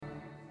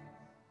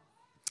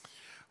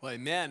Well,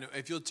 amen.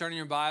 If you'll turn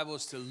your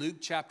Bibles to Luke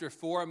chapter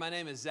 4. My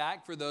name is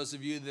Zach, for those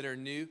of you that are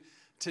new.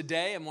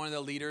 Today, I'm one of the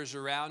leaders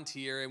around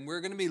here, and we're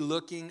going to be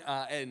looking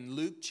in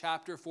Luke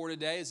chapter 4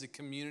 today as a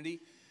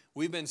community.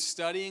 We've been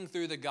studying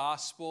through the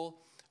Gospel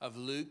of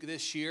Luke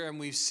this year, and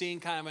we've seen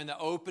kind of in the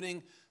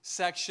opening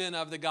section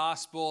of the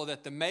Gospel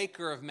that the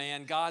maker of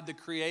man, God the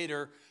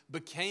Creator,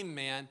 became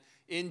man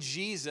in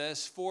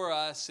Jesus for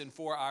us and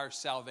for our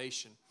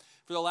salvation.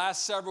 For the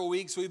last several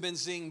weeks, we've been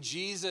seeing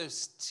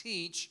Jesus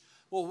teach,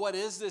 well, what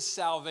is this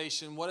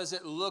salvation? What does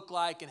it look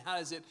like? And how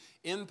does it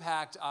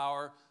impact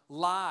our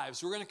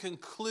lives? We're going to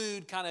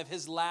conclude kind of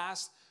his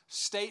last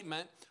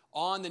statement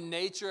on the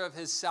nature of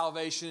his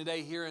salvation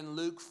today here in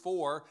Luke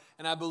 4.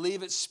 And I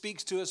believe it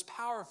speaks to us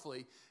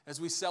powerfully as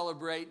we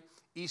celebrate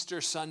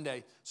Easter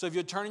Sunday. So if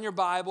you're turning your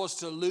Bibles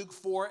to Luke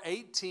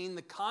 4:18,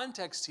 the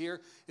context here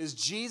is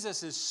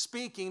Jesus is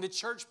speaking to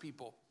church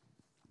people.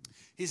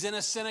 He's in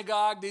a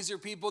synagogue. These are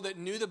people that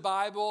knew the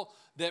Bible,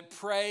 that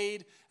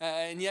prayed,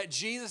 and yet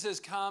Jesus has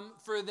come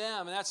for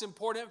them. And that's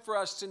important for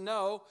us to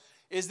know,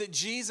 is that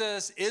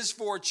Jesus is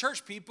for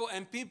church people,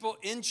 and people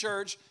in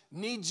church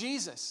need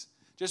Jesus.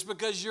 Just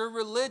because you're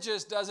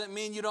religious doesn't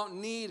mean you don't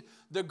need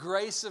the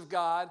grace of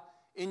God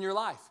in your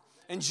life.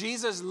 And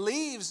Jesus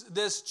leaves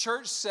this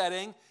church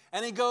setting,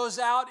 and he goes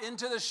out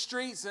into the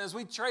streets. And as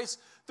we trace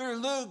through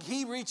Luke,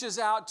 he reaches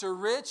out to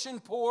rich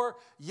and poor,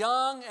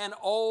 young and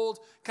old,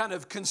 kind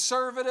of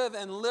conservative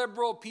and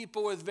liberal,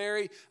 people with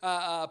very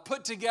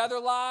put together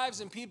lives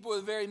and people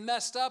with very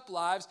messed up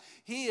lives.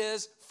 He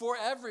is for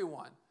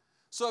everyone.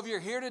 So if you're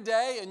here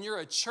today and you're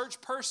a church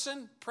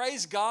person,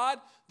 praise God.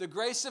 The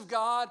grace of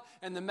God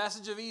and the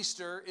message of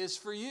Easter is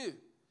for you.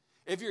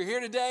 If you're here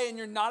today and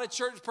you're not a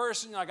church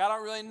person, you're like, I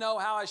don't really know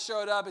how I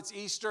showed up. It's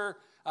Easter.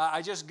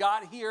 I just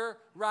got here,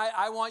 right?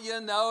 I want you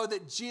to know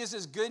that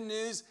Jesus' good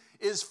news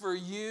is for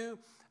you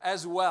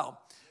as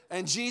well.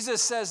 And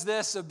Jesus says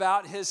this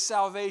about his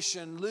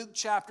salvation. Luke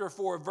chapter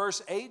 4,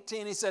 verse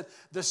 18, he said,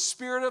 "The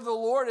Spirit of the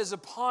Lord is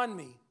upon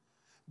me,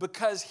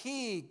 because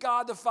he,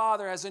 God the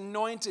Father, has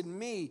anointed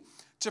me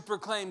to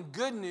proclaim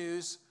good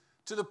news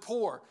to the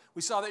poor."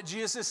 We saw that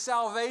Jesus'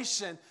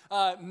 salvation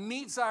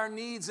meets our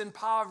needs in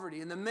poverty,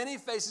 and the many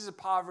faces of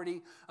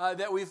poverty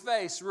that we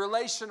face,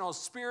 relational,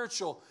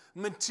 spiritual,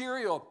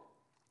 material,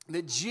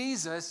 that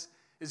Jesus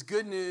is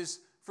good news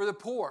for the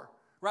poor.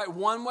 Right?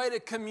 One way to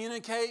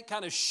communicate,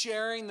 kind of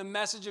sharing the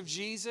message of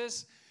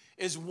Jesus,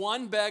 is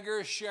one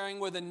beggar sharing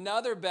with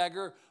another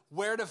beggar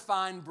where to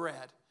find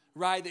bread.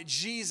 Right? That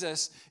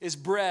Jesus is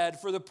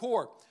bread for the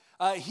poor.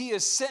 He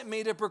has sent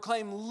me to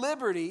proclaim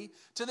liberty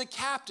to the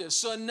captives.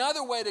 So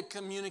another way to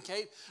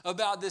communicate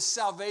about this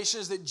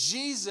salvation is that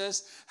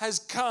Jesus has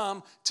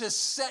come to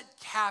set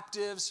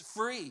captives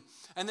free.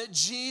 And that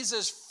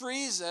Jesus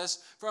frees us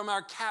from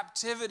our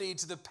captivity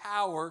to the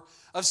power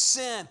of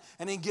sin.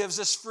 And he gives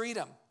us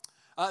freedom.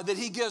 That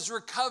he gives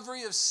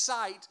recovery of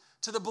sight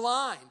to the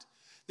blind.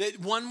 That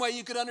one way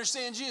you could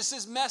understand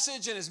Jesus'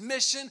 message and his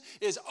mission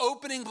is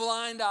opening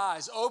blind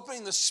eyes,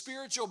 opening the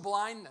spiritual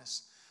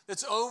blindness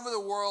that's over the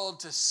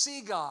world to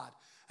see God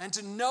and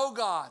to know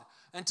God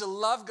and to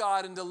love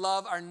God and to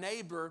love our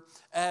neighbor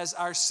as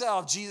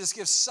ourselves. Jesus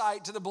gives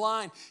sight to the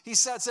blind. He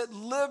sets at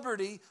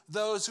liberty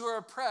those who are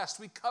oppressed.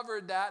 We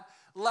covered that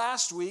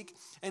last week.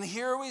 And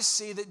here we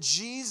see that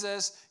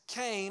Jesus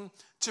came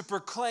to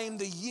proclaim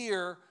the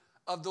year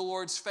of the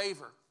Lord's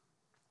favor.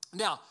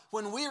 Now,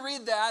 when we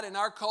read that in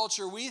our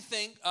culture, we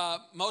think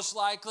most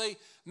likely,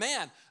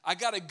 man, I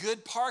got a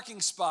good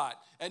parking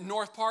spot at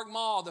North Park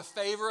Mall. The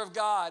favor of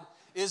God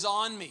is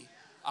on me.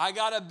 I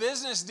got a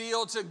business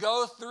deal to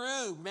go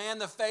through. Man,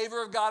 the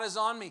favor of God is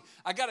on me.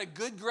 I got a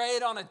good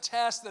grade on a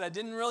test that I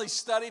didn't really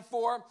study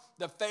for.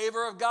 The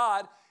favor of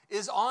God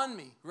is on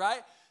me,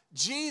 right?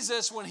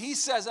 Jesus, when he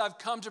says, I've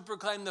come to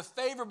proclaim the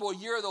favorable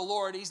year of the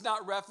Lord, he's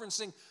not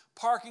referencing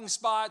parking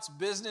spots,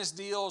 business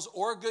deals,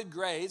 or good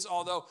grades.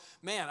 Although,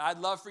 man, I'd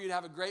love for you to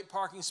have a great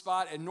parking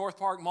spot at North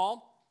Park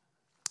Mall.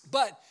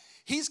 But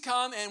he's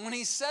come, and when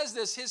he says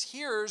this, his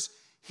hearers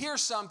hear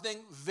something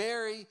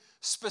very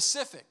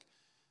specific.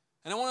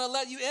 And I want to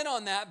let you in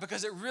on that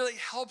because it really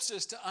helps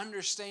us to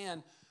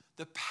understand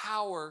the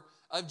power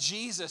of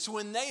Jesus.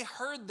 When they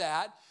heard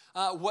that,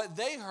 what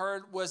they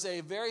heard was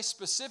a very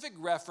specific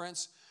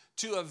reference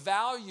to a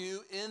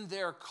value in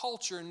their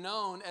culture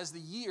known as the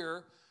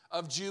year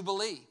of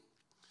Jubilee.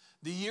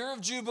 The year of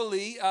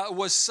Jubilee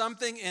was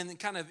something in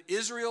kind of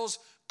Israel's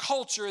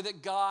culture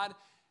that God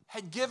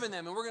had given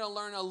them. And we're going to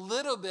learn a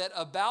little bit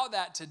about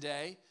that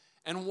today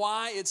and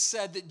why it's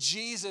said that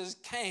Jesus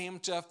came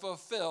to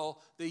fulfill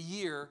the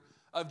year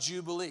of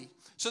Jubilee.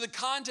 So the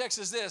context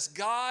is this.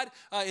 God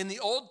in the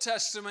Old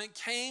Testament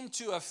came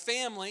to a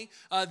family,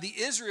 the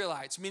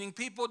Israelites, meaning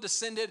people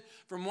descended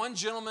from one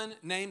gentleman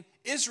named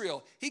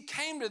Israel. He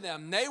came to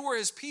them. They were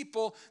his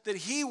people that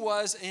he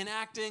was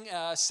enacting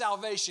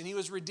salvation. He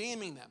was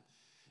redeeming them.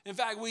 In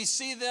fact, we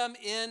see them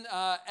in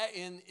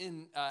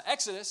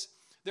Exodus.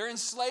 They're in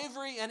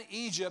slavery in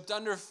Egypt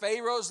under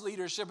Pharaoh's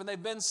leadership, and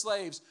they've been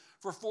slaves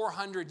for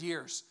 400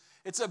 years.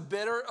 It's a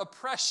bitter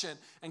oppression.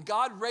 And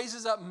God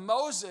raises up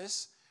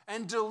Moses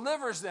and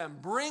delivers them,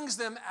 brings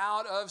them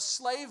out of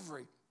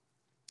slavery,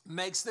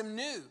 makes them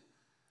new.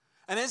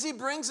 And as he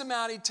brings them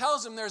out, he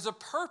tells them there's a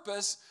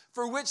purpose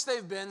for which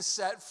they've been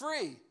set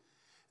free.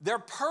 Their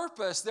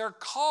purpose, their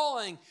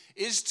calling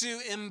is to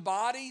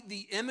embody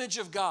the image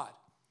of God.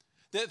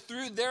 That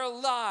through their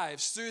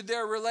lives, through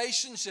their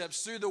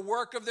relationships, through the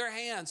work of their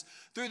hands,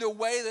 through the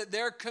way that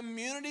their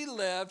community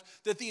lived,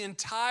 that the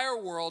entire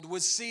world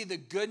would see the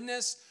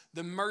goodness,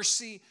 the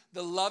mercy,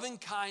 the loving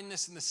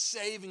kindness, and the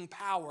saving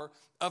power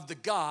of the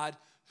God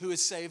who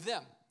has saved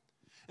them.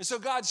 And so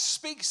God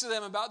speaks to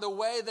them about the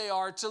way they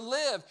are to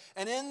live.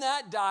 And in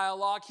that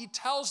dialogue, he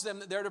tells them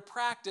that they're to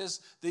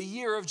practice the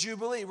year of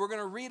Jubilee. We're going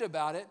to read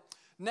about it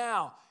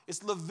now.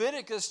 It's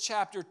Leviticus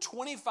chapter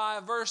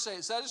 25, verse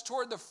 8. So that is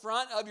toward the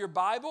front of your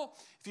Bible.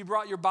 If you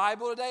brought your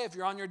Bible today, if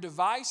you're on your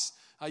device,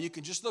 you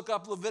can just look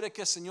up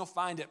Leviticus and you'll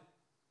find it.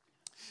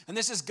 And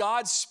this is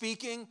God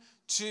speaking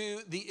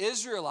to the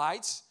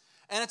Israelites.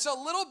 And it's a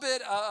little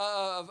bit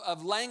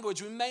of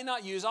language we may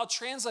not use. I'll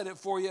translate it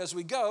for you as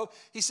we go.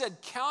 He said,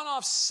 count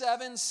off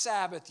 7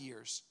 Sabbath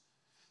years,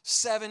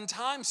 7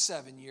 times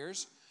 7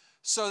 years,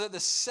 so that the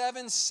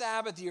 7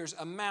 Sabbath years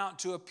amount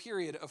to a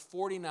period of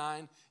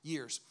 49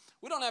 years.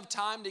 We don't have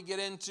time to get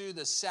into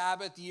the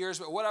Sabbath years,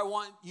 but what I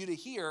want you to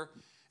hear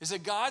is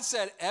that God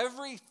said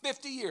every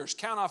 50 years,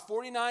 count off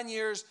 49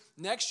 years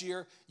next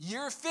year,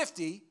 year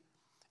 50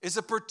 is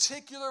a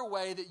particular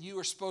way that you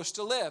are supposed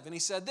to live. And he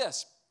said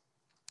this,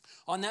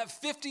 on that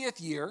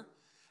 50th year,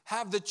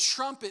 have the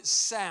trumpet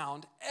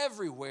sound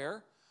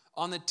everywhere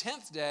on the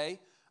 10th day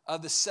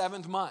of the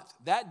 7th month.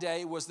 That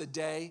day was the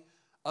Day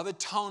of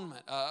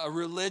Atonement, a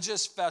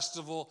religious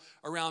festival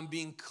around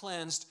being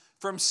cleansed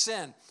from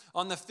sin.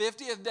 On the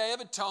 50th Day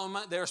of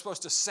Atonement, they were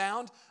supposed to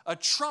sound a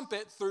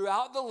trumpet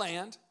throughout the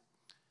land.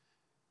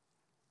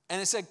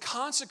 And it said,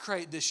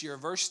 consecrate this year,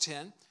 verse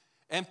 10,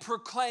 and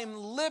proclaim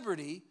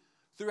liberty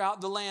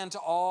throughout the land to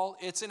all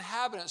its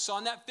inhabitants. So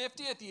on that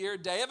 50th year,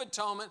 Day of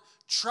Atonement,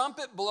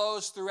 trumpet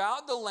blows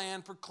throughout the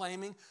land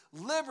proclaiming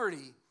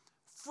liberty,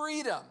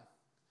 freedom.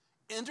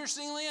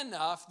 Interestingly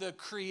enough, the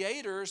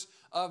creators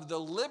of the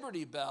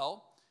Liberty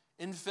Bell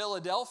in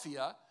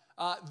Philadelphia,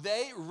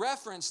 they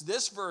reference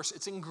this verse.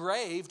 It's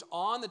engraved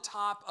on the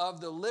top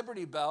of the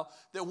Liberty Bell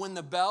that when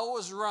the bell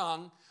was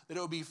rung, that it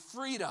would be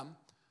freedom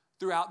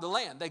throughout the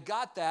land. They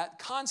got that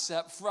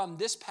concept from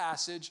this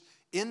passage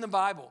in the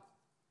Bible.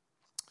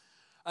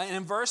 And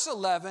in verse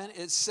 11,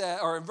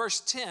 or in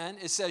verse 10,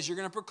 it says, you're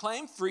going to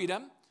proclaim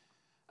freedom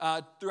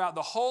throughout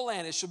the whole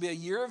land. It shall be a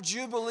year of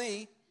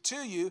jubilee to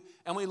you,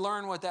 and we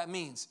learn what that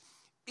means.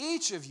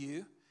 Each of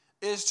you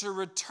is to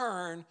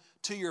return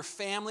to your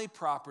family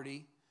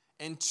property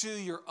and to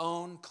your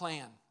own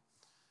clan.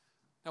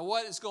 Now,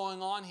 what is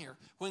going on here?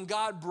 When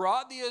God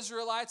brought the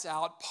Israelites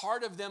out,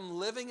 part of them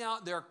living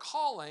out their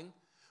calling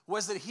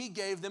was that he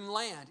gave them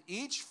land.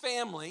 Each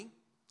family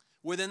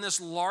within this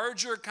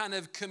larger kind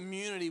of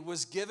community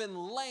was given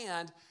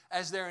land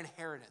as their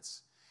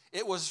inheritance.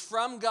 It was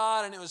from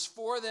God, and it was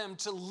for them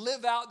to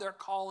live out their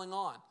calling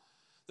on.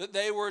 That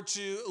they were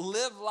to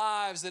live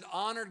lives that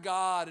honored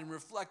God and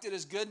reflected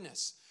his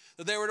goodness.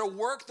 That they were to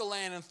work the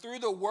land, and through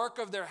the work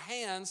of their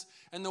hands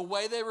and the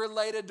way they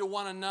related to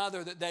one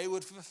another, that they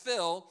would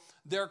fulfill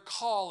their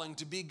calling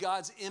to be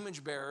God's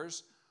image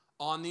bearers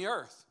on the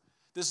earth.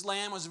 This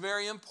land was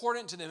very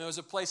important to them. It was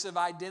a place of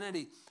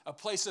identity, a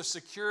place of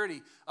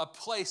security, a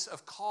place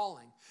of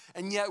calling.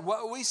 And yet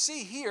what we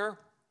see here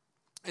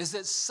is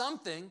that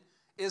something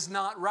is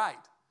not right.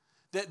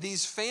 That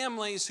these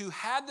families who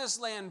had this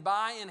land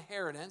by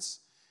inheritance,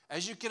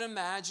 as you can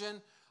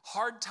imagine,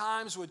 hard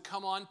times would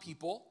come on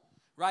people,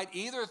 right?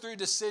 Either through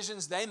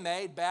decisions they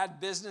made,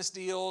 bad business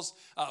deals,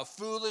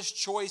 foolish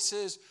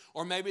choices,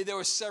 or maybe there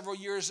was several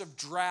years of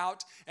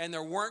drought and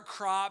there weren't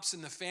crops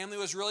and the family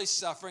was really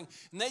suffering,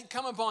 and they'd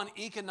come upon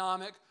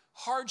economic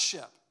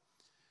hardship.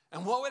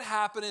 And what would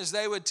happen is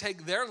they would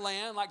take their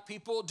land like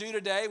people do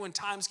today when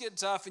times get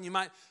tough and you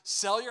might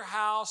sell your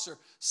house or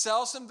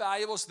sell some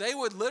valuables. They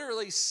would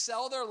literally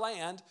sell their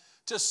land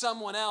to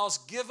someone else,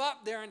 give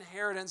up their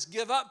inheritance,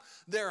 give up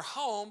their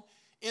home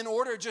in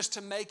order just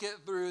to make it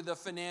through the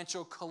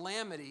financial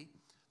calamity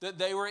that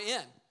they were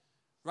in,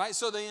 right?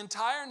 So the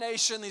entire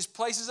nation, these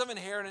places of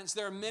inheritance,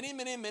 there are many,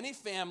 many, many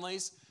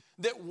families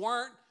that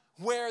weren't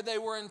where they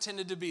were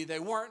intended to be. They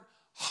weren't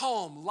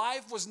home.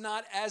 Life was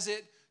not as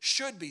it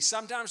should be,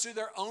 sometimes through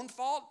their own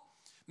fault,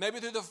 maybe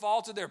through the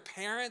fault of their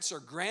parents or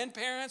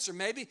grandparents, or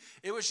maybe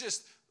it was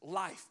just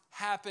life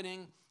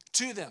happening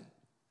to them.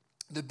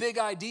 The big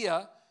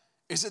idea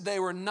is that they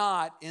were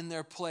not in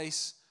their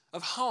place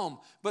of home.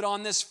 But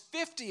on this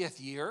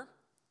 50th year,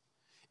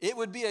 it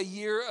would be a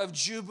year of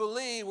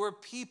jubilee where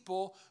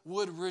people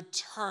would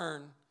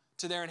return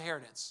to their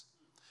inheritance.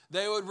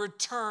 They would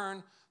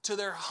return to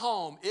their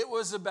home. It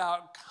was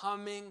about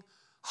coming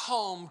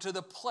home to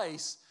the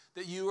place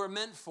that you were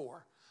meant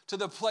for, to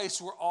the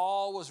place where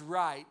all was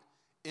right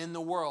in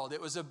the world.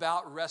 It was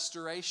about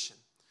restoration.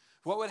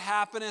 What would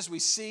happen as we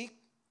see,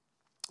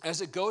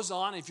 as it goes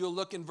on, if you'll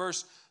look in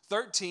verse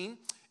 13,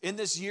 In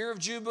this year of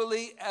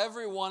Jubilee,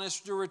 everyone is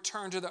to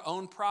return to their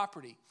own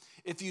property.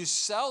 If you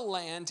sell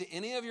land to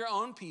any of your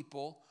own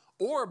people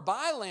or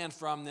buy land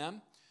from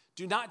them,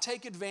 do not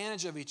take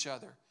advantage of each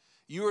other.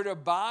 You are to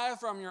buy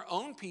from your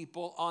own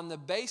people on the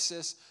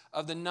basis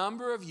of the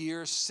number of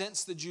years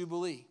since the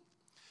Jubilee.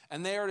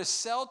 And they are to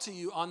sell to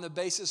you on the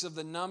basis of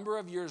the number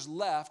of years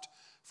left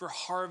for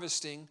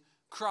harvesting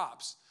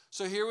crops.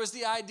 So here was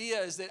the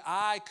idea, is that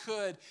I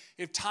could,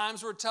 if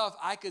times were tough,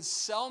 I could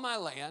sell my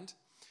land,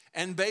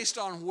 and based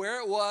on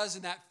where it was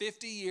in that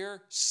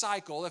 50-year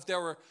cycle, if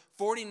there were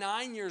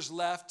 49 years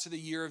left to the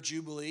year of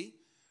Jubilee,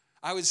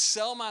 I would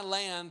sell my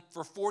land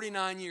for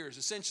 49 years,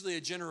 essentially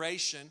a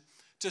generation,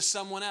 to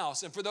someone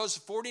else. And for those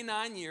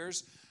 49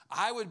 years,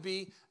 I would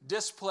be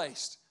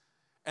displaced.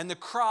 And the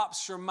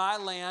crops from my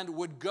land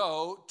would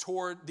go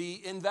toward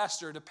the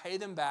investor to pay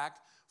them back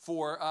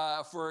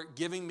for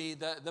giving me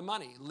the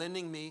money,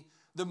 lending me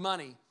the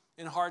money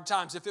in hard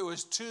times. If it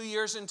was 2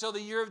 years until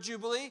the year of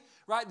Jubilee,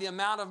 right, the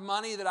amount of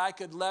money that I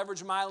could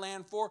leverage my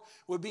land for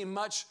would be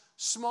much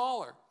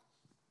smaller.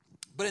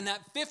 But in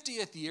that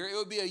 50th year, it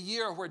would be a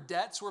year where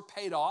debts were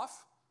paid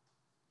off.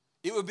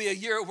 It would be a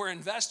year where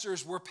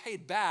investors were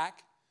paid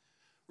back,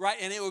 right?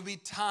 And it would be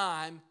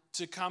time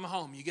to come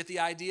home. You get the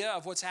idea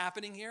of what's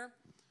happening here?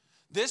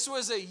 This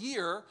was a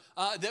year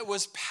that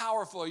was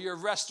powerful, a year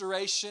of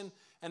restoration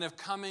and of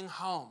coming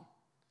home.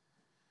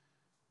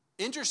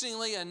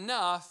 Interestingly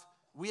enough,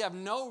 we have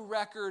no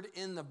record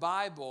in the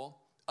Bible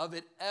of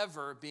it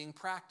ever being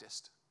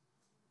practiced.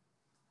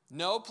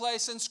 No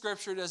place in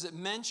Scripture does it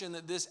mention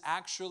that this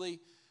actually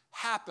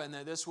happened,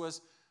 that this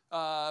was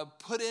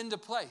put into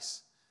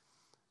place.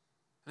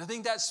 And I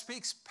think that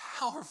speaks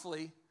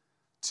powerfully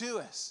to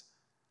us,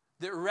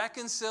 that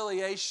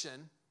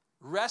reconciliation,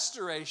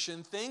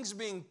 restoration, things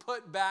being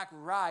put back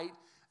right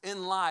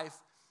in life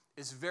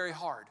is very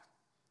hard.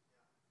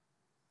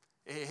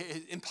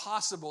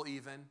 Impossible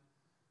even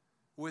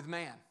with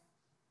man.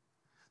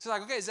 So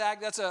like, okay,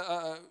 Zach, that's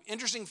an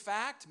interesting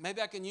fact.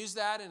 Maybe I can use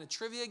that in a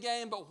trivia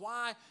game, but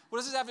why? What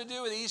does this have to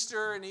do with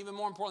Easter? And even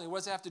more importantly, what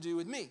does it have to do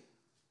with me?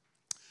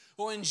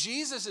 Well, when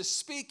Jesus is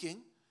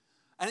speaking,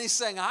 and he's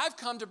saying, I've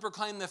come to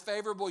proclaim the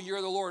favorable year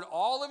of the Lord,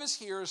 all of his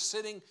hearers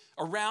sitting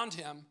around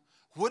him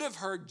would have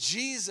heard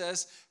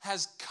Jesus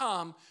has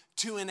come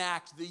to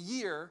enact the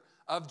year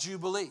of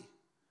Jubilee.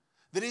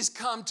 That he's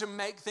come to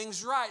make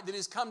things right, that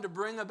he's come to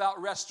bring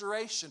about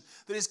restoration,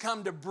 that he's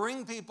come to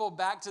bring people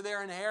back to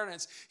their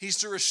inheritance. He's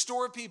to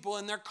restore people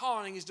in their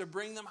calling. He's to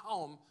bring them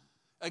home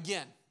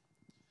again.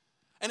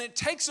 And it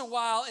takes a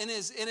while in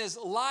his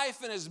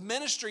life and his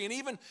ministry, and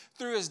even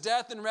through his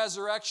death and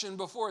resurrection,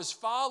 before his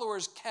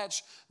followers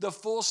catch the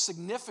full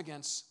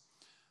significance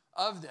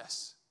of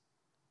this.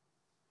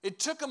 It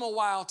took him a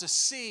while to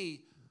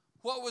see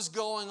what was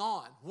going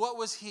on. What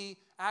was he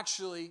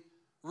actually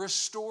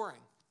restoring?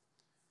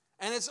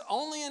 And it's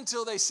only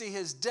until they see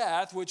his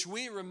death, which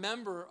we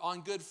remember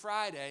on Good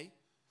Friday,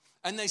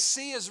 and they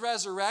see his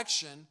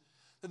resurrection,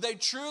 that they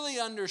truly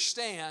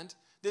understand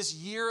this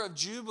year of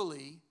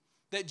Jubilee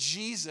that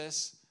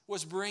Jesus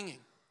was bringing.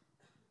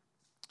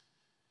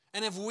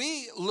 And if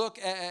we look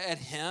at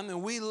him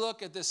and we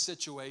look at this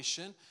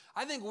situation,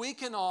 I think we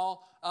can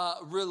all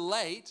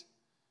relate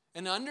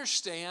and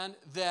understand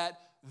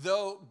that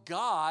though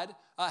God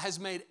has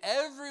made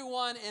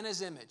everyone in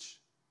his image,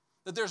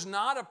 that there's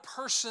not a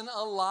person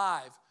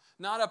alive,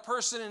 not a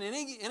person in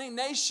any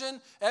nation,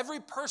 every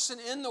person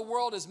in the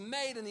world is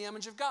made in the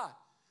image of God.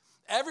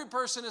 Every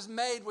person is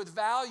made with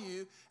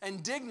value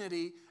and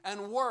dignity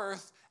and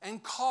worth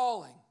and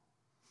calling.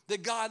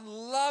 That God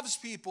loves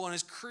people and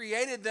has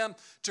created them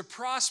to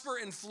prosper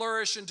and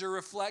flourish and to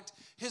reflect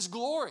his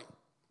glory.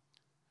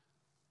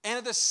 And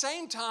at the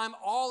same time,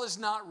 all is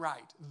not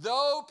right.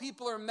 Though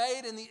people are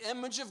made in the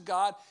image of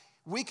God,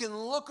 we can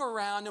look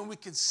around and we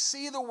can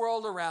see the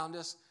world around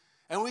us,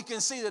 and we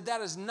can see that that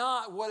is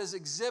not what is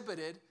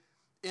exhibited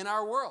in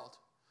our world.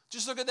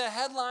 Just look at the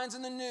headlines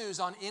in the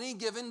news on any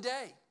given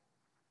day.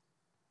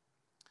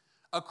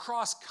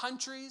 Across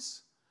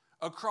countries,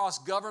 across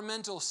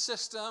governmental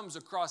systems,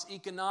 across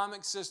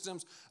economic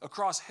systems,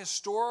 across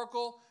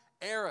historical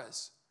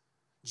eras,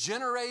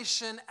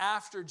 generation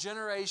after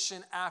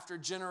generation after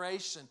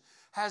generation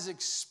has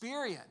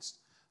experienced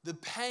the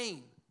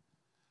pain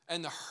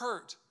and the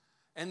hurt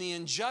and the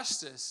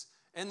injustice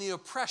and the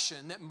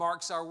oppression that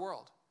marks our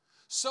world.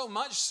 So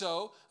much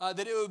so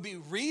that it would be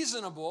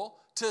reasonable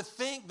to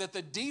think that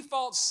the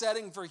default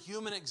setting for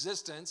human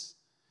existence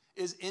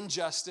is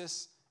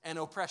injustice and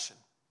oppression.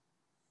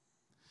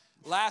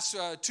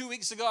 2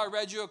 weeks ago, I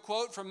read you a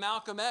quote from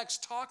Malcolm X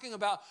talking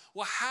about,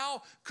 well,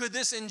 how could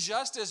this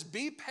injustice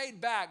be paid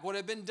back, what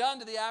had been done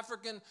to the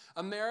African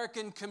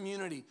American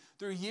community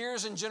through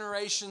years and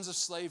generations of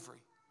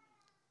slavery?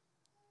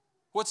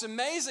 What's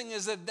amazing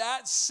is that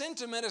that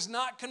sentiment is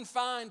not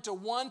confined to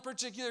one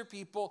particular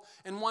people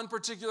in one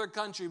particular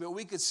country, but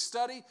we could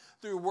study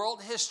through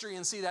world history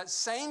and see that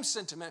same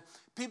sentiment.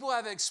 People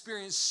have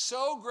experienced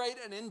so great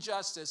an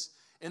injustice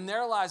in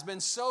their lives,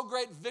 been so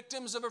great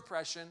victims of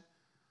oppression,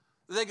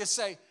 that they could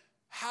say,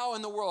 how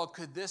in the world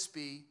could this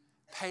be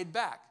paid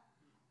back.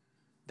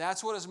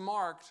 That's what has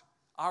marked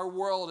our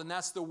world, and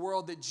that's the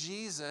world that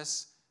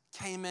Jesus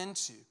came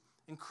into.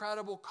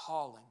 Incredible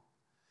calling,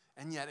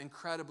 and yet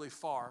incredibly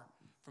far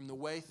from the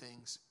way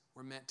things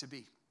were meant to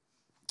be.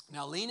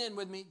 Now lean in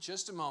with me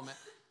just a moment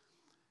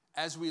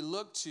as we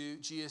look to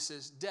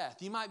Jesus' death.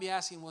 You might be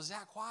asking, well,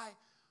 Zach, why?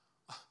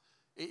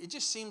 It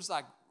just seems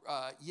like,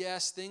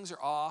 yes, things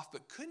are off,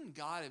 but couldn't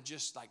God have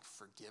just like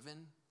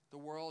forgiven the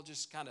world,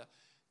 just kind of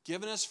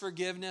given us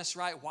forgiveness,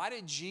 right? Why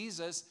did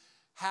Jesus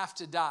have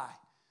to die?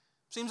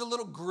 Seems a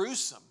little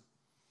gruesome.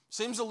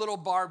 Seems a little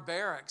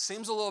barbaric.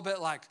 Seems a little bit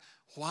like,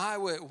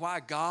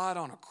 why God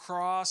on a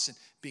cross and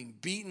being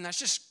beaten? That's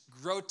just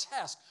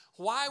grotesque.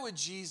 Why would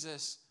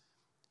Jesus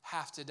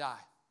have to die?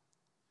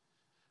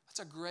 That's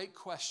a great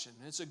question.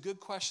 And it's a good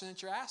question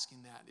that you're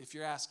asking that, if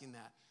you're asking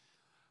that.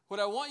 What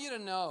I want you to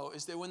know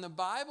is that when the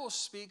Bible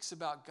speaks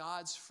about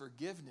God's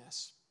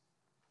forgiveness,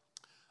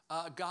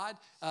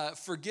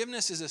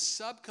 forgiveness is a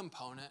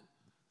subcomponent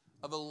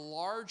of a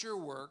larger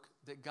work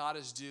that God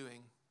is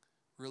doing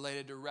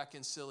related to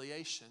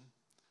reconciliation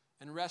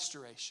and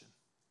restoration.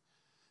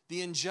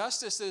 The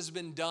injustice that has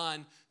been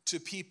done to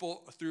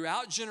people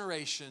throughout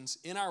generations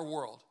in our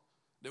world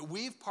that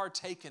we've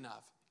partaken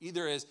of,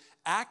 either as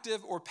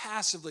active or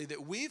passively,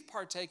 that we've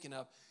partaken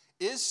of,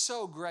 is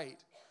so great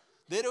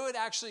that it would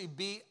actually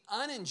be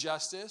an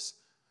injustice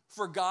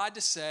for God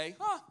to say,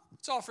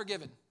 it's all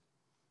forgiven.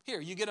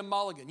 Here, you get a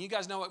mulligan. You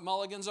guys know what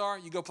mulligans are?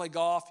 You go play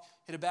golf,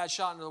 hit a bad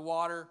shot into the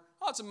water.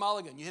 It's a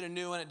mulligan. You hit a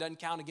new one, it doesn't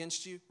count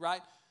against you,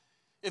 right?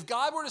 If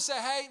God were to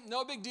say, hey,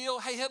 no big deal.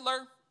 Hey, Hitler,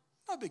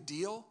 no big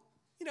deal.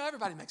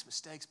 Everybody makes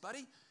mistakes,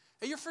 buddy.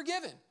 Hey, you're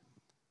forgiven.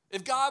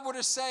 If God were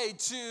to say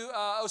to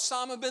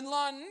Osama bin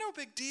Laden, no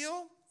big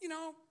deal.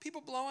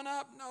 People blowing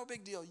up, no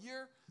big deal.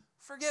 You're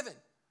forgiven.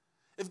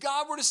 If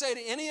God were to say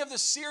to any of the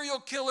serial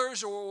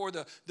killers or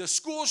the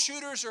school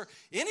shooters or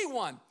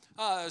anyone,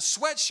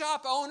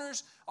 sweatshop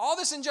owners, all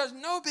this injustice,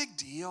 no big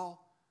deal.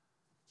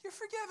 You're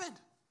forgiven,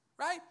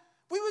 right?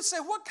 We would say,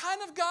 what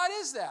kind of God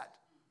is that?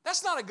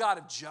 That's not a God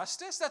of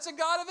justice. That's a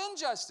God of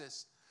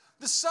injustice.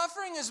 The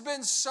suffering has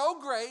been so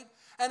great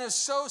and is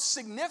so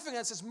significant,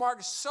 it's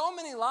marked so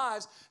many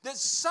lives that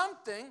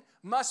something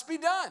must be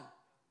done.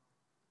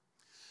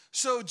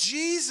 So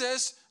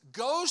Jesus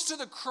goes to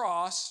the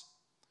cross,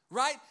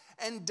 right,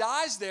 and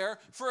dies there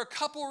for a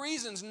couple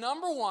reasons.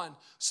 Number one,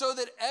 so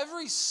that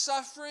every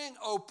suffering,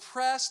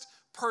 oppressed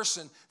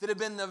person that had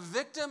been the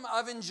victim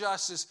of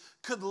injustice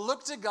could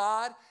look to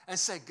God and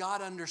say,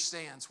 God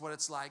understands what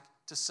it's like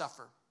to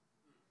suffer.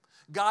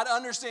 God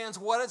understands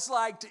what it's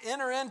like to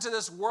enter into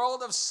this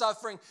world of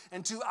suffering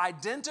and to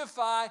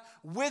identify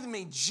with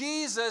me.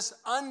 Jesus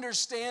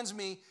understands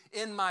me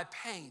in my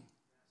pain.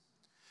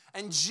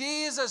 And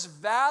Jesus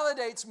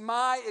validates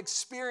my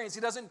experience.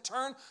 He doesn't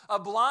turn a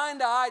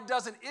blind eye,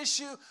 doesn't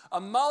issue a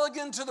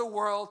mulligan to the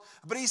world,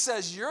 but he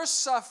says your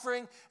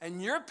suffering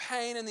and your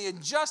pain and the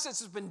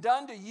injustice that's been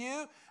done to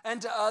you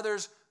and to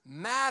others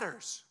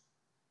matters.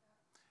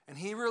 And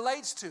he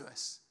relates to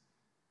us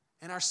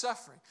in our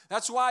suffering.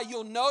 That's why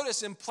you'll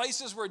notice in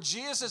places where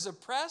Jesus is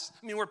oppressed,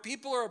 where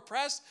people are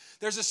oppressed,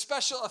 there's a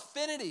special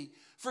affinity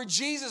for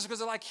Jesus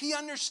because he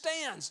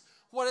understands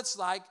what it's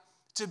like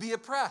to be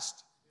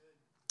oppressed.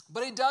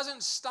 But he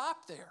doesn't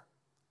stop there.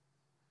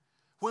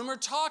 When we're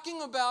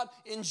talking about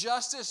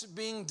injustice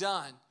being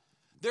done,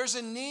 there's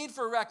a need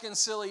for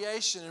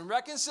reconciliation. And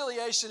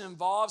reconciliation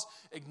involves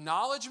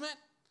acknowledgement.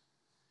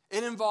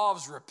 It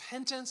involves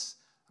repentance.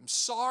 I'm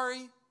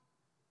sorry.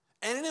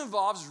 And it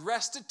involves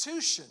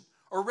restitution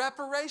or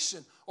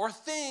reparation or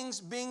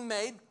things being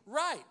made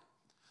right.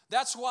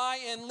 That's why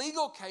in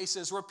legal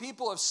cases where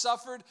people have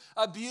suffered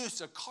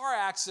abuse, a car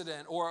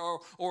accident or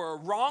a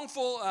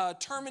wrongful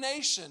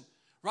termination,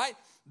 right?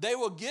 They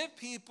will give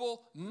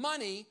people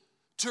money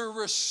to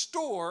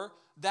restore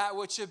that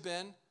which had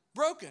been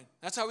broken.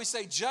 That's how we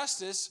say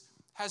justice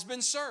has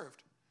been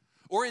served.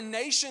 Or in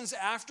nations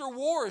after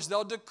wars,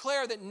 they'll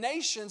declare that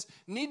nations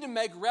need to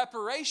make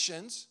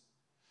reparations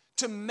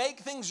to make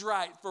things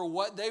right for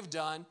what they've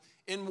done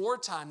in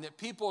wartime, that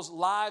people's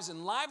lives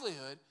and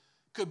livelihood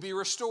could be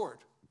restored.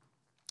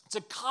 It's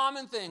a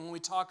common thing when we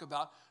talk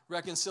about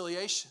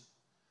reconciliation.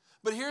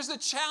 But here's the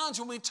challenge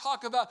when we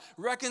talk about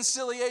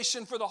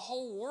reconciliation for the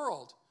whole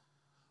world.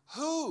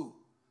 Who,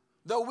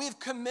 though we've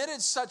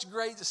committed such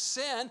great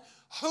sin,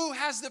 who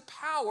has the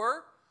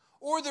power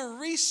or the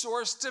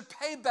resource to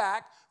pay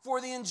back for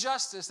the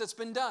injustice that's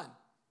been done?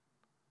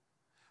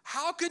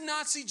 How could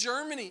Nazi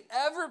Germany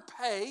ever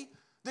pay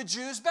the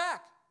Jews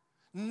back?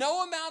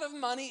 No amount of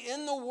money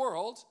in the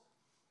world,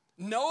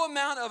 no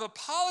amount of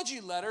apology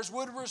letters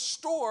would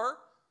restore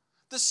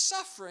the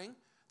suffering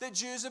that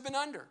Jews have been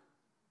under.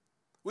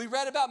 We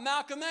read about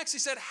Malcolm X. He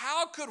said,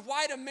 how could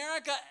white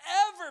America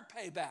ever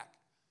pay back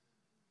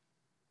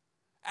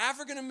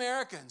African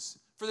Americans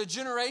for the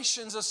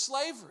generations of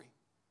slavery?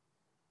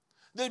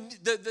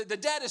 The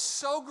debt is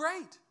so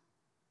great.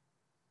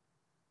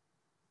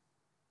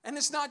 And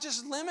it's not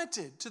just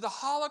limited to the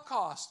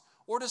Holocaust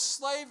or to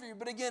slavery,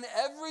 but again,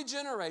 every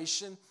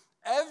generation,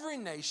 every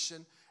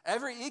nation,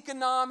 Every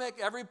economic,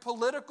 every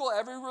political,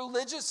 every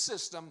religious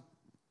system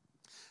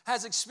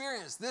has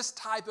experienced this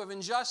type of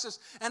injustice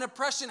and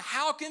oppression.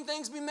 How can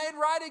things be made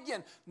right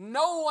again?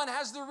 No one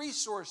has the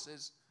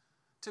resources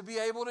to be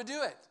able to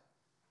do it.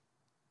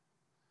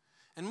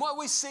 And what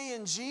we see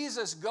in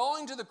Jesus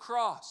going to the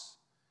cross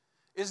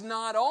is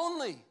not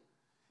only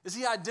is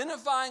he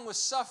identifying with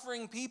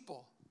suffering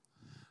people,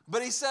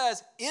 but he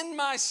says, in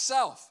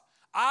myself,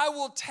 I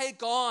will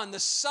take on the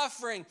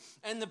suffering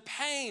and the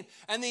pain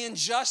and the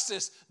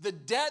injustice, the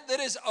debt that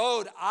is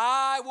owed.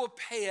 I will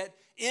pay it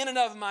in and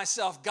of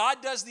myself. God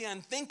does the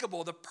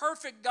unthinkable. The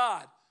perfect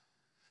God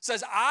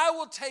says, I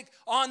will take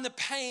on the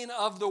pain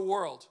of the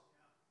world.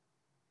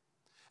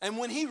 And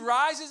when he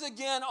rises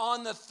again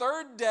on the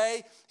third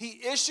day,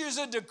 he issues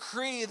a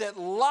decree that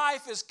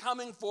life is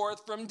coming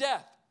forth from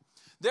death.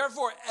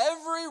 Therefore,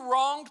 every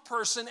wronged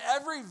person,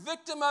 every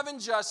victim of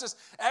injustice,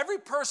 every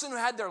person who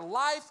had their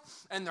life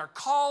and their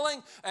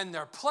calling and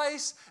their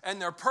place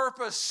and their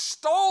purpose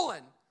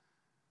stolen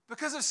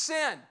because of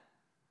sin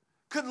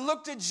could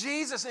look to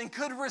Jesus and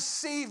could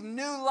receive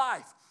new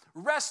life,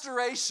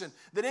 restoration,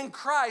 that in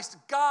Christ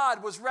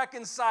God was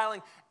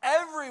reconciling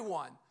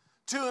everyone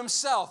to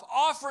himself,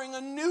 offering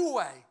a new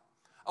way,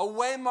 a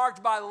way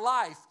marked by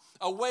life,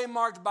 a way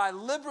marked by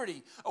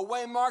liberty, a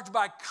way marked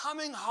by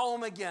coming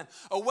home again,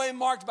 a way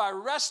marked by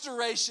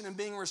restoration and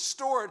being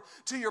restored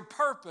to your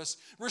purpose,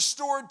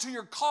 restored to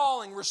your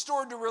calling,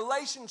 restored to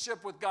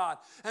relationship with God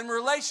and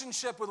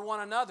relationship with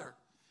one another.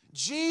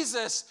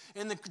 Jesus,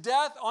 in the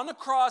death on the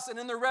cross and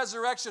in the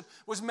resurrection,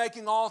 was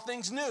making all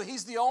things new.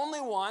 He's the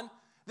only one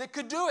that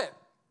could do it.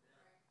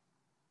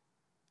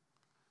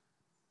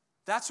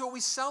 That's what we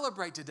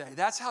celebrate today.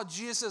 That's how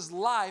Jesus'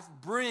 life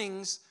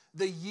brings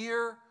the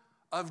year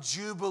of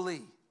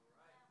Jubilee.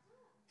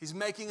 He's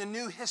making a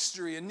new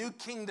history, a new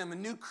kingdom, a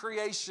new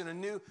creation, a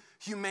new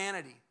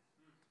humanity.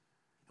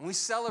 And we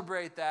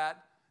celebrate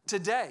that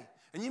today.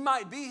 And you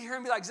might be here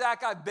and be like,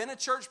 Zach, I've been a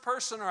church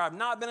person or I've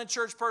not been a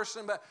church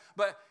person,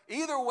 but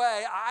either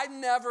way, I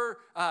never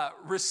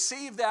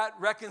received that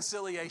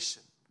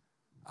reconciliation.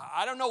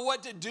 I don't know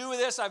what to do with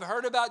this. I've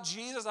heard about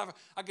Jesus.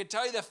 I could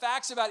tell you the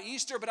facts about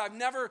Easter, but I've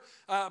never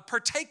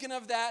partaken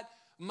of that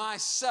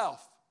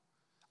myself.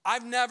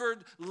 I've never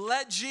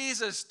let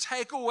Jesus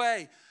take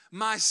away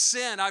my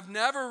sin. I've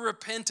never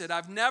repented.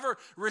 I've never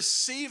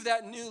received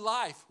that new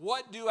life.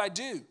 What do I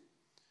do?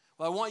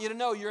 Well, I want you to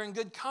know you're in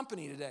good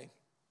company today.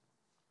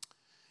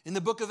 In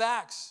the book of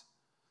Acts,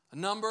 a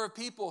number of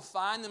people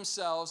find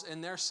themselves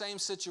in their same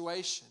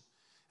situation.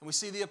 And we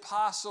see the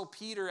apostle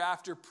Peter,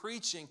 after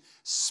preaching,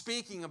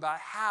 speaking about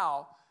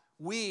how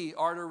we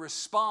are to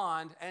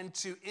respond and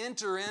to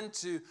enter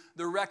into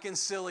the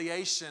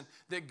reconciliation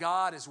that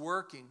God is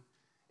working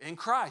in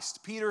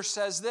Christ. Peter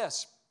says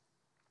this,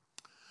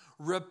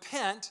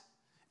 repent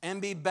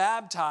and be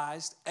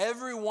baptized,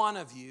 every one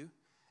of you,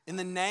 in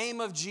the name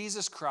of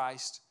Jesus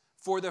Christ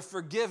for the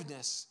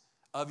forgiveness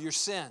of your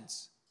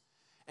sins.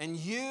 And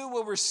you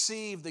will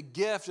receive the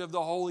gift of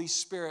the Holy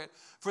Spirit,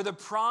 for the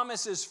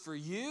promise is for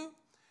you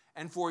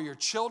and for your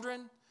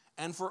children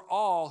and for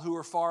all who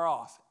are far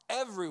off,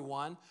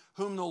 everyone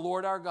whom the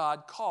Lord our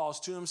God calls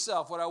to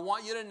himself. What I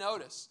want you to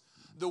notice,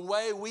 the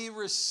way we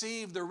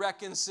receive the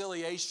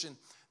reconciliation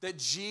that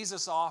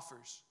Jesus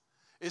offers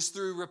is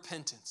through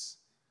repentance.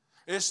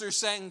 It's through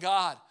saying,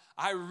 God,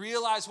 I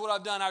realize what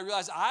I've done. I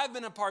realize I've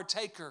been a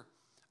partaker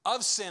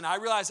of sin. I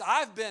realize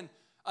I've been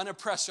an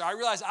oppressor. I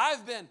realize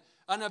I've been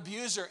an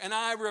abuser, and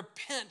I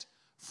repent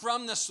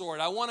from this, Lord.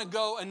 I want to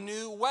go a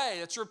new way.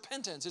 It's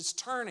repentance. It's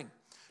turning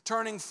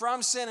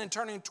from sin and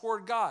turning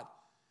toward God.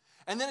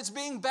 And then it's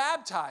being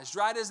baptized,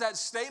 right? Is that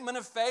statement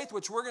of faith,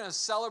 which we're going to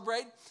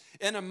celebrate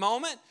in a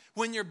moment.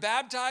 When you're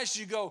baptized,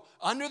 you go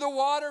under the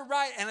water,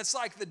 right? And it's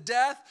like the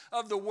death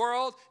of the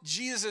world.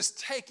 Jesus is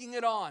taking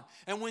it on.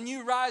 And when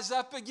you rise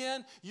up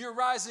again, you're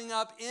rising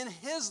up in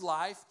his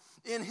life,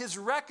 in his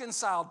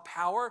reconciled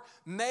power,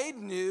 made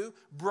new,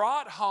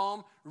 brought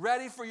home,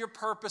 ready for your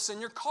purpose and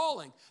your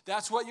calling.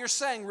 That's what you're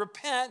saying.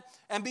 Repent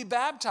and be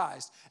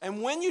baptized.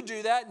 And when you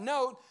do that,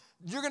 note,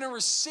 you're going to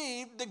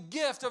receive the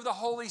gift of the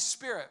Holy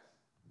Spirit.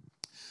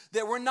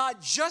 That we're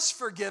not just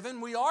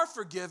forgiven, we are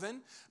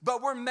forgiven,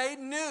 but we're made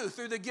new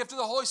through the gift of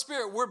the Holy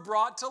Spirit. We're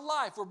brought to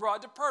life, we're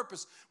brought to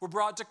purpose, we're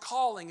brought to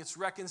calling. It's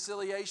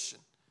reconciliation.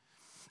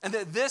 And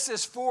that this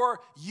is for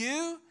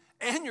you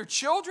and your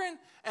children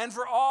and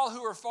for all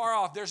who are far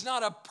off. There's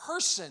not a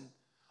person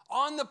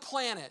on the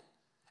planet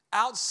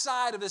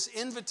outside of this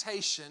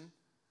invitation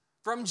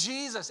from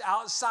Jesus,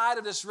 outside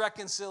of this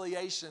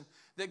reconciliation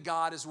that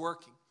God is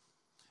working.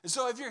 And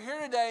so if you're here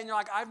today and you're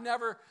like, I've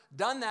never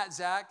done that,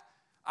 Zach,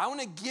 I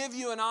want to give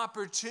you an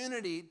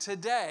opportunity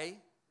today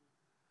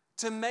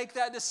to make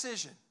that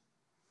decision,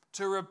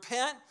 to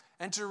repent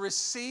and to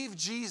receive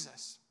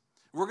Jesus.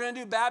 We're going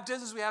to do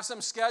baptisms. We have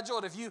some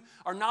scheduled. If you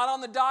are not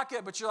on the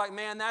docket, but you're like,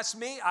 man, that's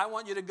me, I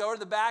want you to go to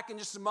the back in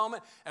just a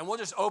moment, and we'll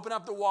just open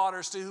up the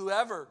waters to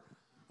whoever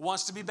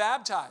wants to be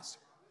baptized.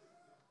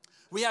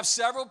 We have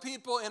several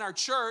people in our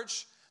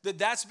church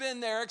that's been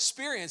their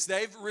experience.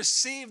 They've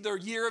received their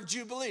year of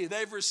Jubilee.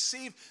 They've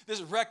received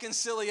this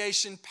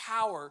reconciliation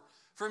power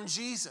from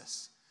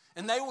Jesus.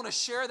 And they want to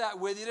share that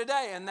with you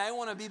today. And they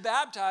want to be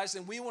baptized,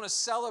 and we want to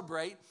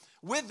celebrate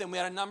with them. We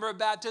had a number of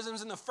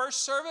baptisms in the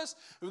first service.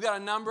 We've got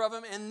a number of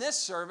them in this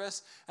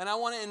service. And I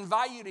want to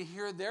invite you to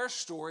hear their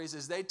stories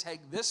as they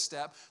take this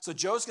step. So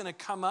Joe's going to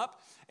come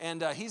up,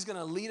 and he's going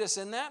to lead us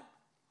in that.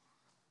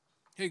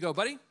 Here you go,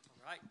 buddy.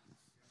 All right.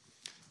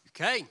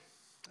 Okay.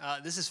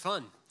 This is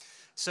fun.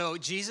 So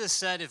Jesus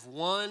said if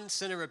one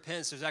sinner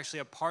repents, there's actually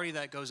a party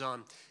that goes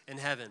on in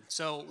heaven.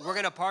 So we're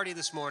going to party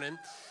this morning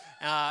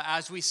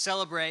as we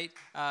celebrate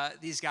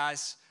these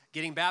guys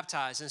getting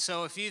baptized. And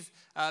so if you've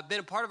been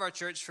a part of our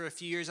church for a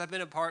few years, I've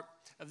been a part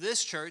of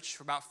this church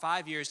for about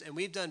 5 years, and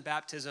we've done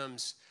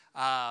baptisms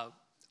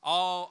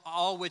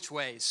all which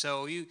ways.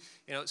 So you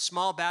know,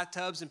 small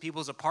bathtubs in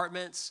people's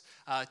apartments,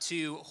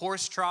 to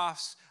horse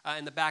troughs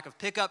in the back of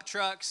pickup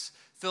trucks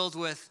filled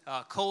with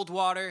cold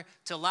water.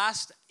 To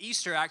last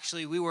Easter,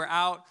 actually, we were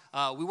out.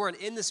 We weren't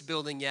in this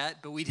building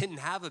yet, but we didn't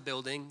have a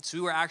building, so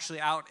we were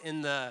actually out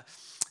in the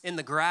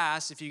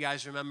grass, if you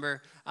guys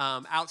remember,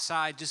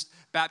 outside, just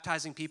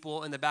baptizing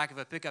people in the back of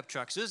a pickup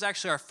truck. So this is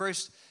actually our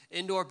first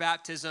indoor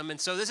baptism,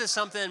 and so this is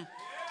something.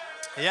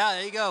 Yeah,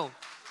 there you go.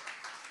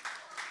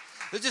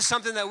 This is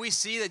something that we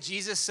see that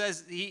Jesus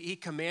says he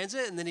commands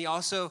it, and then he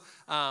also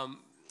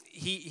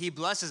he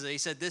blesses it. He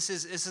said this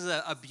is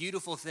a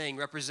beautiful thing,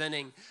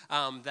 representing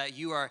that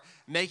you are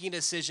making a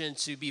decision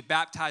to be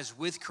baptized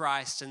with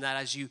Christ, and that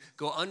as you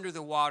go under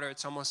the water,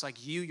 it's almost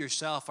like you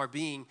yourself are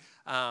being,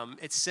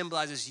 it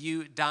symbolizes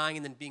you dying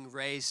and then being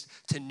raised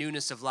to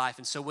newness of life.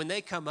 And so when they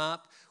come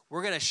up,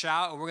 we're going to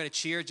shout and we're going to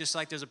cheer just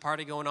like there's a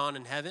party going on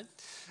in heaven.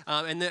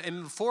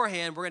 And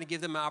beforehand, we're going to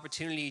give them an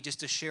opportunity just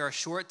to share a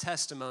short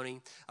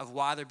testimony of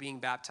why they're being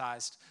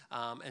baptized.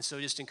 And so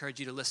just encourage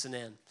you to listen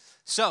in.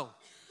 So,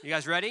 you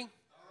guys ready?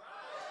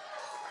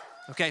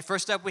 Okay,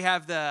 first up we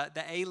have the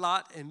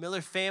A-Lot and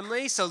Miller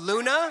family. So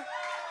Luna.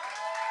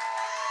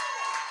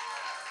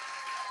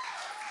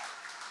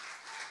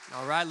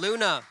 All right,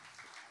 Luna.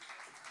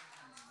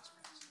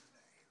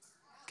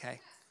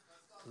 Okay.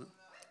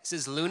 This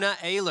is Luna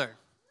Ayler.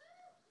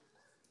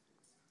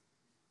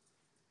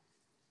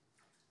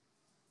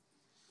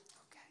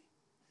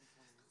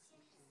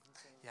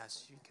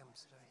 Yes, you come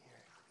sit right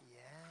here.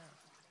 Yeah.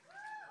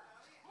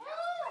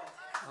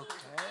 Okay.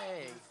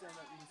 Yeah, you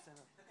can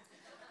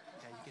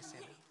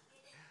stand up.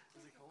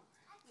 Is it cold?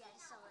 Yeah,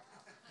 just a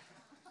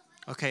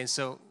little. Okay,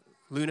 so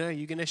Luna, are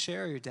you going to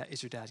share, or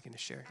is your dad going to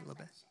share a little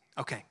bit?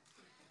 Okay.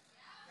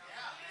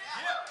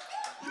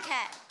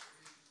 Okay.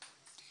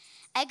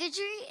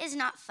 Eggedry is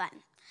not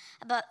fun.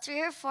 About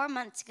 3 or 4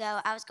 months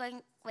ago, I was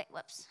going through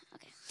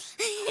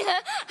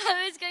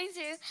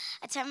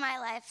a time in my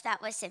life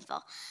that was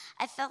sinful.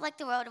 I felt like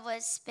the world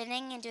was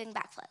spinning and doing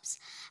backflips.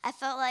 I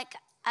felt like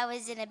I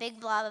was in a big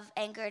blob of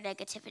anger and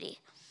negativity.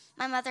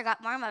 My mother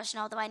got more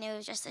emotional, though I knew it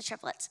was just the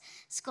triplets.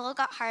 School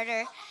got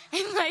harder,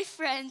 and my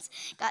friends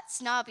got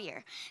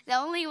snobbier. The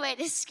only way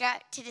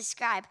to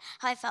describe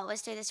how I felt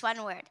was through this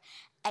one word,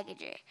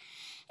 eggedry.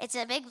 It's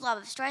a big blob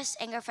of stress,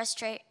 anger,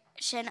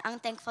 frustration,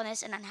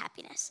 unthankfulness, and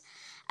unhappiness.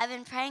 I've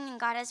been praying, and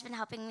God has been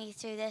helping me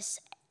through this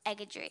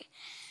eggedry.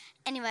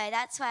 Anyway,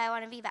 that's why I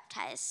want to be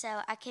baptized,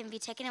 so I can be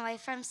taken away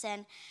from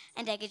sin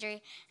and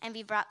eggedry and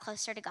be brought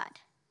closer to God.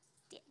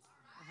 The end.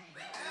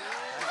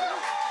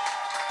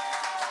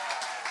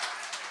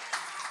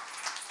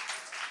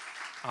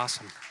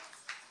 Awesome.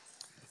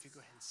 If you go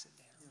ahead and sit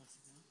down.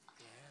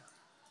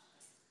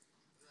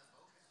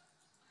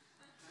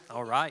 Yeah.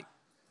 All right.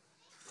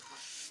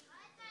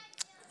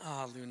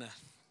 Ah, Luna.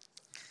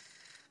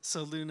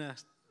 So, Luna,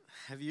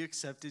 have you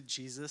accepted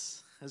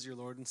Jesus as your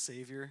Lord and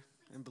Savior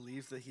and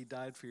believe that he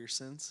died for your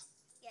sins?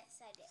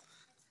 Yes, I did.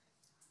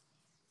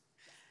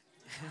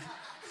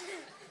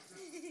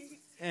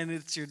 And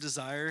it's your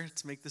desire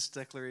to make this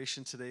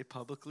declaration today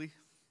publicly?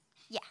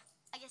 Yeah,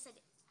 I guess I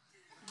did.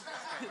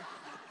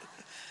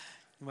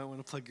 You might want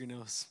to plug your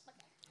nose.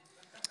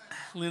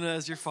 Luna,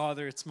 as your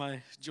father, it's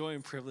my joy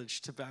and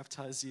privilege to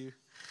baptize you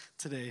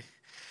today.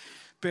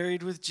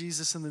 Buried with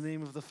Jesus in the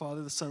name of the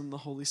Father, the Son, and the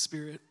Holy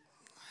Spirit.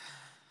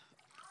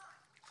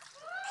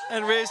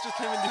 And raised with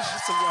him in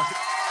newness of life.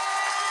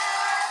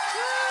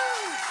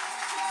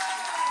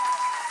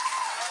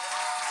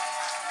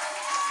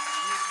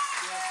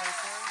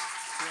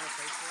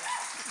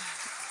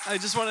 I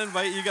just want to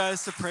invite you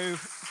guys to pray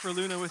for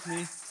Luna with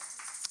me.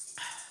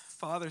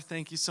 Father,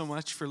 thank you so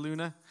much for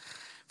Luna,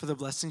 for the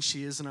blessing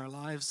she is in our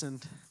lives.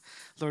 And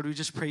Lord, we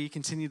just pray you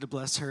continue to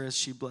bless her as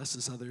she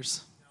blesses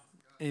others.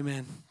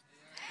 Amen.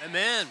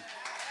 Amen.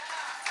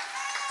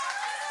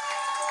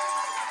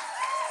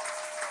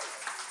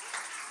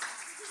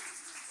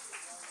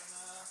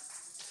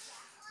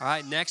 All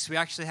right, next we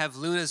actually have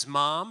Luna's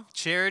mom,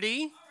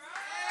 Charity.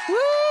 Woo!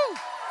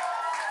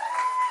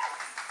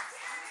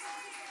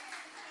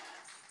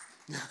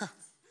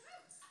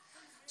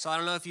 So I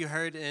don't know if you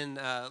heard in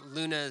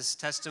Luna's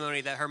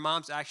testimony that her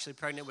mom's actually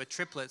pregnant with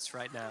triplets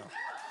right now.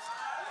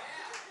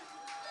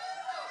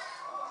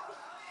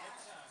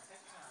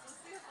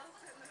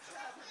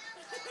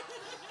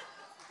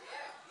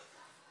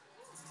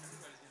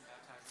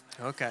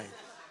 Okay.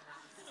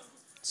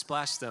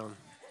 Splash Stone.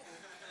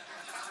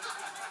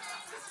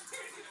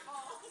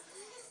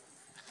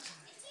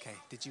 Okay.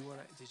 Did you want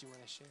to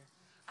share?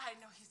 I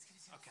know he's going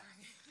to do it for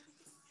me.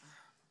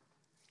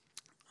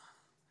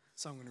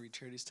 So I'm going to read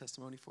Charity's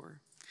testimony for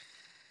her.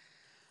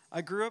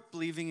 I grew up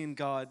believing in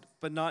God,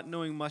 but not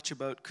knowing much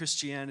about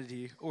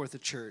Christianity or the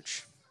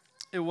church.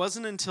 It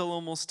wasn't until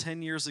almost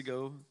 10 years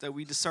ago that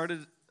we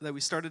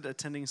started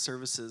attending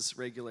services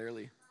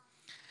regularly.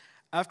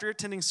 After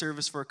attending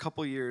service for a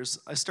couple years,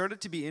 I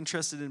started to be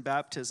interested in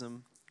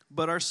baptism,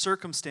 but our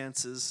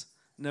circumstances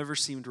never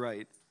seemed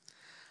right.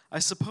 I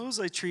suppose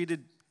I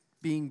treated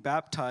being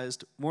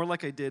baptized more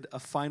like I did a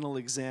final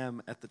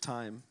exam at the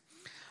time.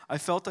 I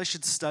felt I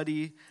should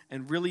study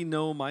and really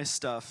know my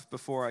stuff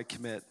before I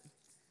commit.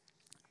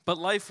 But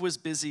life was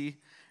busy,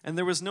 and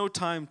there was no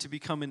time to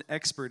become an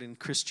expert in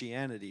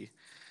Christianity.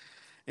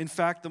 In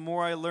fact, the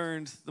more I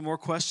learned, the more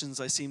questions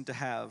I seemed to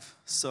have.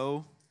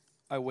 So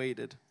I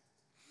waited.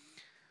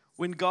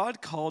 When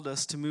God called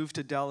us to move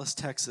to Dallas,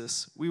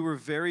 Texas, we were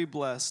very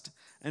blessed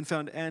and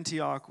found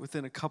Antioch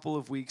within a couple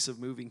of weeks of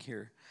moving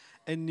here,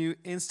 and knew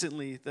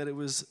instantly that it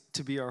was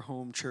to be our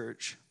home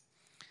church.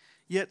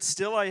 Yet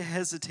still I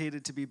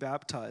hesitated to be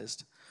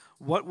baptized.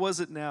 What was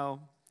it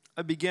now?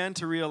 I began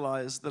to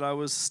realize that I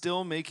was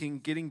still making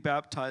getting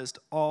baptized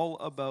all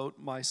about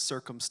my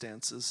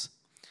circumstances.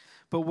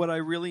 But what I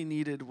really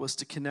needed was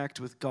to connect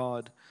with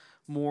God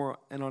more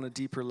and on a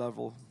deeper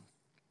level.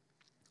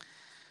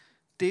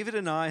 David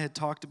and I had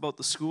talked about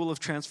the School of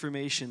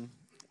Transformation,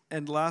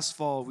 and last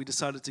fall we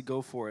decided to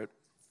go for it.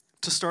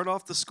 To start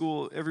off the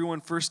school, everyone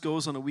first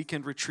goes on a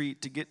weekend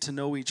retreat to get to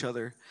know each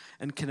other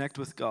and connect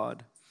with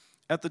God.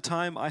 At the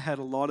time, I had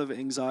a lot of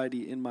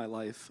anxiety in my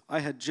life. I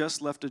had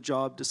just left a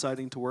job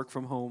deciding to work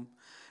from home,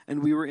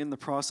 and we were in the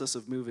process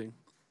of moving.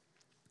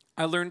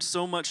 I learned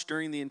so much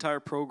during the entire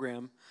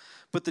program,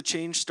 but the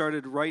change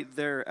started right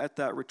there at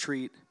that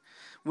retreat,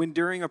 when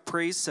during a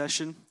praise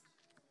session,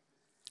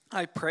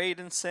 I prayed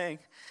and sang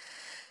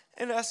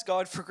and asked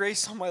God for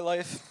grace on my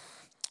life.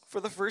 For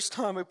the first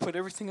time, I put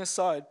everything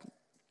aside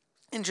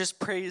and just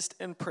praised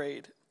and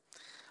prayed.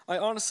 I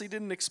honestly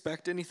didn't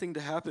expect anything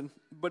to happen,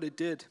 but it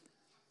did.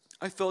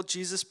 I felt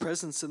Jesus'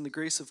 presence and the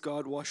grace of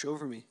God wash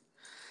over me.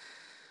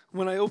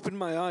 When I opened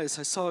my eyes,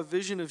 I saw a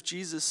vision of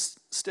Jesus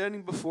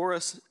standing before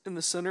us in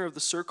the center of the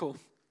circle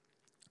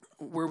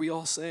where we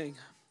all sang.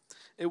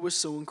 It was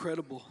so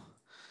incredible.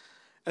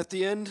 At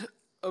the end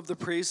of the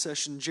praise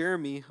session,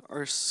 Jeremy,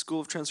 our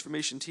School of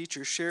Transformation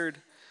teacher, shared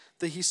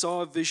that he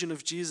saw a vision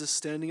of Jesus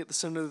standing at the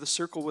center of the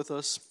circle with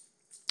us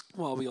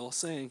while we all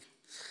sang.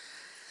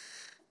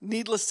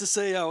 Needless to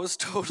say, I was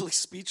totally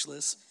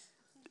speechless.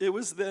 It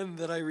was then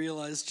that I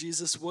realized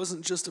Jesus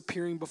wasn't just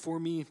appearing before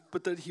me,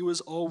 but that he was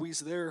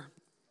always there.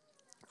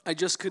 I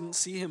just couldn't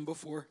see him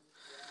before.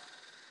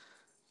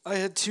 I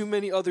had too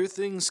many other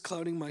things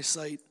clouding my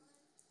sight.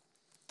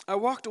 I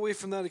walked away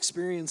from that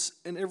experience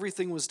and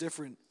everything was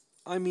different.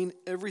 I mean,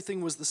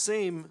 everything was the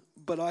same,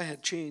 but I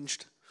had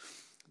changed.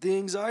 The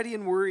anxiety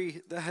and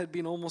worry that had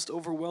been almost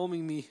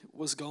overwhelming me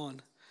was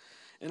gone.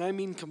 And I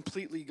mean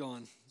completely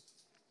gone.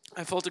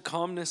 I felt a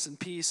calmness and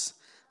peace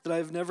that I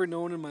have never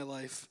known in my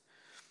life.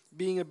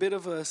 Being a bit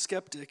of a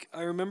skeptic,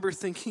 I remember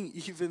thinking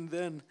even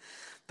then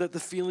that the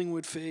feeling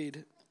would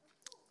fade,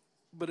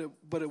 but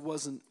it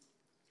wasn't.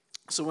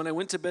 So when I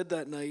went to bed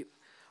that night,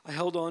 I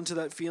held on to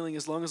that feeling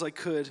as long as I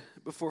could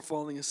before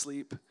falling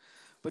asleep.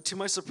 But to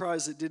my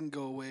surprise, it didn't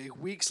go away.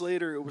 Weeks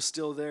later, it was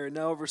still there.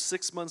 Now, over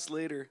 6 months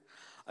later,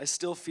 I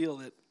still feel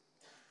it.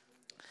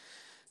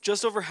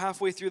 Just over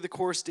halfway through the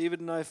course, David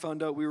and I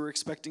found out we were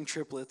expecting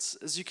triplets.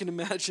 As you can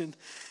imagine,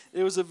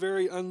 it was a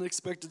very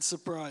unexpected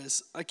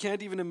surprise. I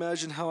can't even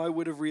imagine how I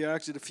would have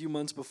reacted a few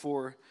months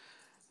before.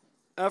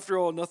 After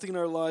all, nothing in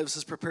our lives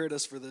has prepared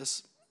us for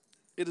this.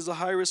 It is a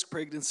high-risk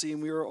pregnancy,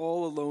 and we are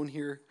all alone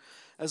here,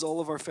 as all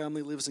of our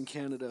family lives in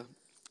Canada.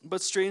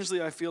 But strangely,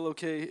 I feel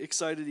okay,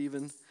 excited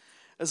even,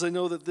 as I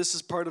know that this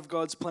is part of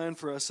God's plan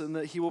for us and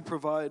that he will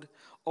provide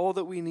all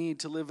that we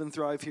need to live and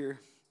thrive here.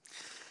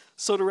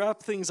 So to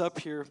wrap things up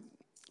here,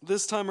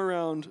 this time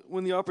around,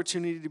 when the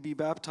opportunity to be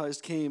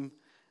baptized came,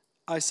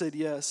 I said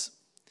yes.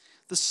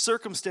 The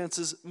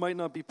circumstances might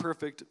not be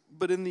perfect,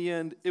 but in the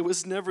end, it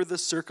was never the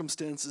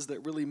circumstances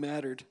that really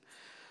mattered.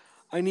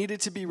 I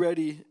needed to be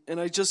ready, and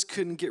I just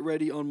couldn't get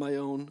ready on my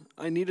own.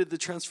 I needed the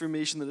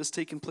transformation that has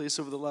taken place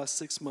over the last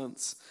 6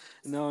 months,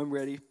 and now I'm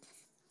ready.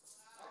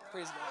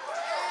 Praise God.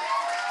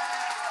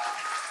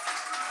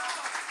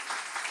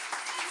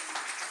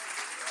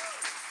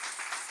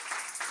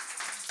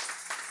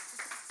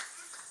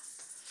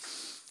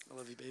 I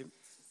love you, babe.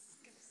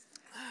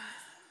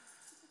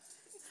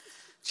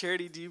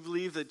 Charity, do you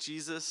believe that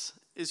Jesus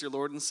is your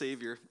Lord and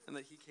Savior and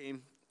that he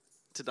came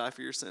to die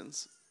for your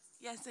sins?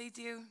 Yes, I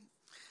do.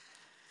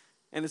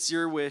 And it's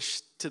your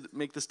wish to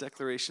make this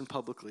declaration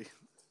publicly?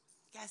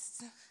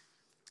 Yes.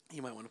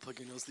 You might want to plug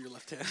your nose through your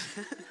left hand.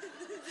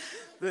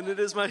 Then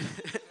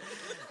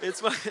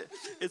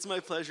it's my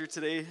pleasure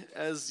today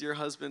as your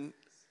husband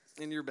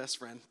and your best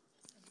friend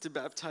to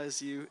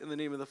baptize you in the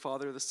name of the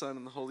Father, the Son,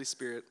 and the Holy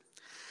Spirit.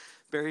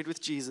 buried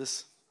with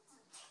Jesus,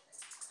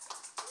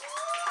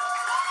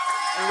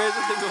 and raised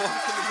with him to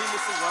walk in the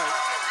newness of life.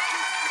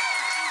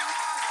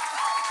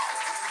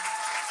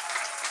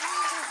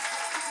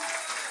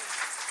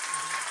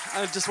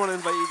 I just want to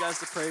invite you guys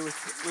to pray with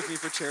me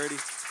for Charity.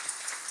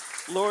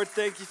 Lord,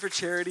 thank you for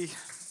Charity.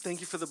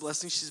 Thank you for the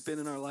blessing she's been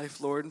in our life,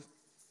 Lord.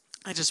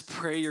 I just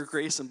pray your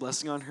grace and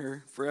blessing on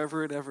her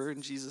forever and ever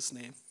in Jesus'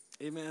 name.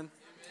 Amen. Amen.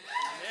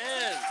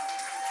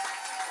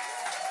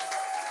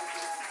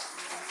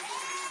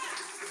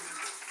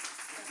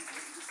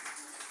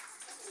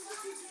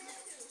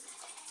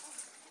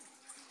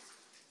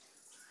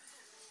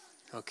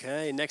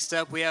 Okay, next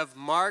up we have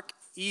Mark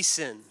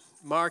Eason.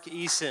 Mark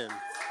Eason. All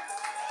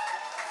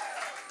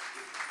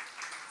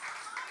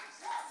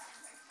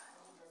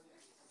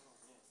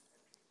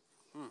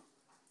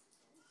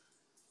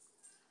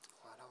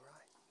right.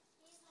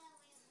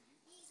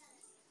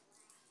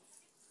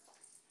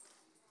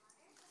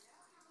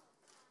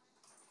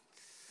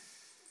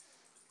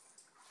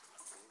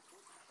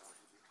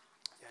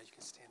 Yeah, you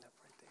can stand up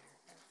right there.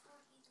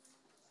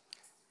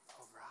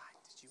 All right.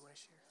 Did you want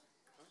to share?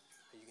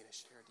 Are you going to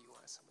share, or do you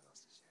want someone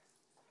else to share?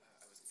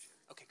 I was going to share.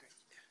 Okay, great.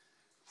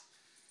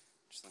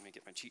 Just let me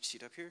get my cheat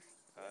sheet up here.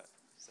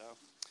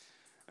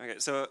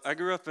 So I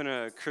grew up in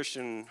a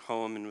Christian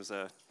home and was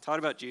taught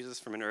about Jesus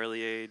from an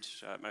early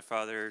age. My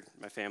father,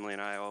 my family,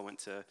 and I all went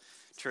to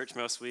church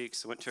most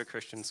weeks. Went to a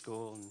Christian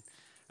school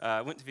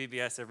and went to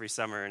VBS every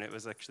summer. And it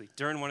was actually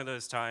during one of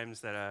those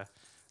times that I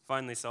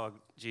finally saw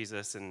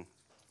Jesus and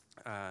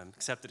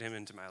accepted him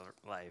into my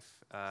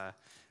life. I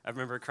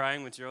remember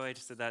crying with joy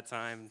just at that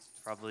time,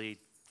 probably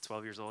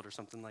 12 years old or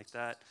something like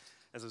that,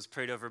 as I was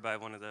prayed over by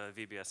one of the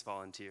VBS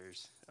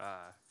volunteers.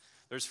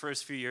 Those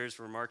first few years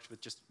were marked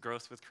with just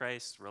growth with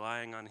Christ,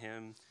 relying on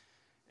him,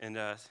 and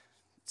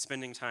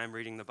spending time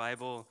reading the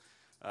Bible,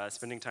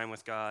 spending time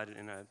with God,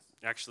 and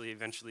actually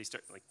eventually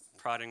start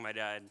prodding my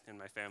dad and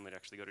my family to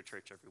actually go to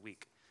church every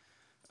week.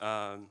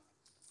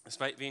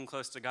 Despite being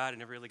close to God, I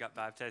never really got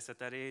baptized at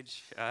that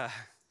age.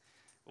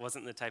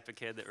 Wasn't the type of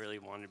kid that really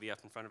wanted to be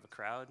up in front of a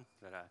crowd,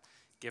 but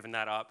given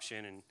that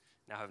option and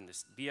now having to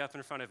be up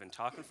in front of and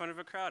talk in front of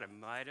a crowd, I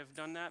might have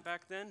done that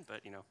back then,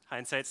 but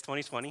hindsight's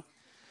 20/20.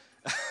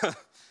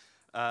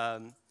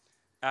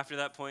 After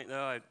that point,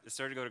 though, I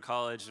started to go to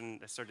college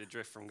and I started to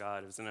drift from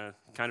God. I was in a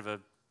kind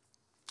of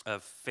a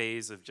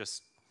phase of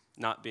just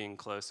not being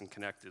close and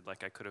connected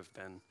like I could have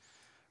been.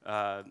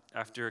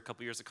 After a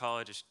couple years of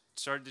college, I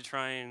started to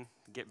try and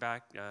get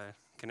back,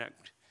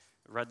 connect.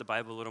 Read the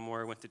Bible a little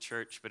more, went to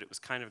church, but it was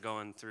kind of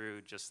going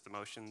through just the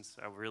motions.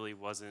 I really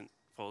wasn't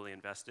fully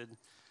invested.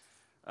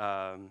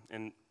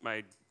 And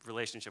my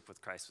relationship with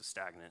Christ was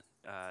stagnant.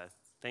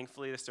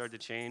 Thankfully, this started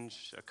to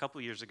change a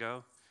couple years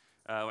ago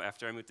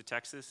after I moved to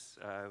Texas.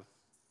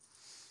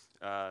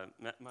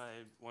 Met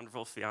my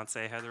wonderful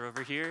fiance, Heather,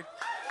 over here.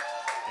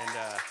 And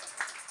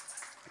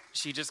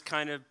she just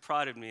kind of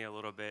prodded me a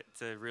little bit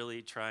to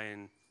really try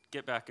and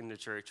get back into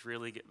church,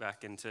 really get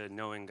back into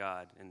knowing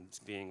God and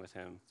being with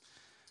him.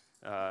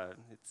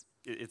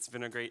 It's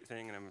been a great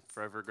thing, and I'm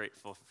forever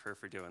grateful for her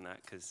for doing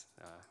that, because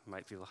I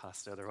might be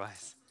lost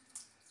otherwise.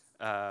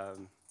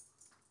 So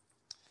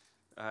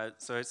I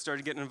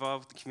started getting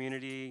involved with the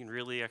community and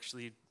really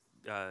actually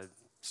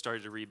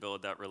started to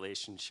rebuild that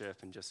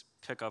relationship and just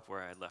pick up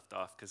where I had left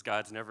off, because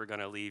God's never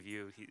going to leave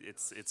you.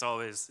 It's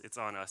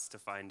on us to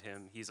find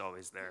him. He's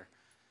always there.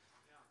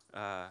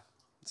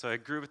 So I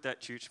grew with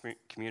that church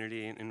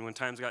community, and when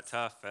times got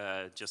tough,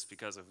 just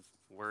because of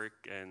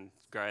work and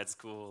grad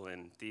school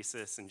and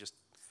thesis, and just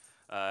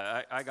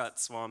I got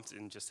swamped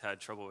and just had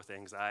trouble with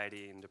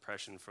anxiety and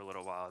depression for a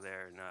little while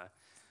there, and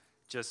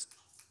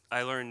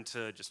I learned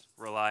to just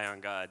rely on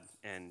God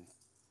and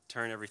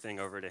turn everything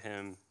over to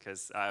him,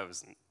 because I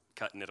wasn't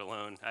cutting it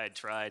alone. I had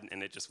tried,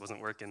 and it just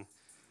wasn't working.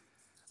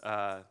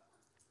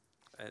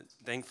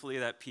 Thankfully,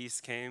 that peace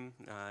came.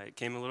 It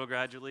came a little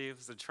gradually. It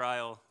was a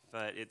trial,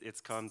 but it's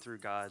come through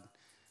God.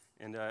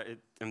 And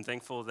I'm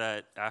thankful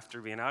that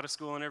after being out of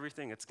school and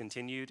everything, it's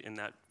continued, and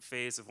that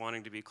phase of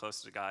wanting to be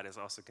close to God has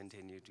also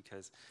continued,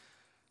 because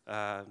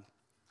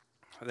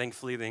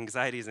thankfully the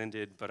anxiety's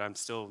ended, but I'm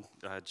still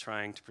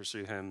trying to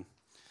pursue him.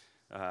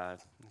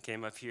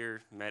 Came up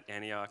here, met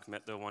Antioch,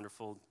 met the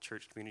wonderful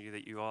church community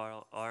that you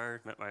all are,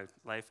 met my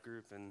life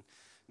group, and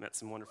met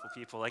some wonderful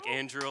people like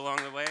Andrew along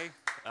the way.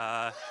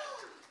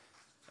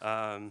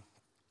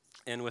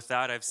 And with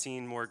that, I've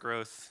seen more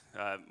growth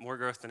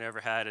than I ever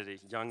had at a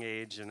young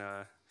age, and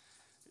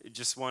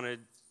just want to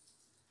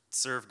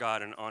serve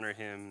God and honor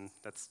him.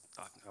 That's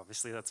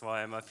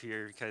why I'm up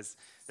here, because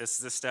this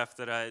is a step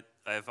that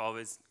I've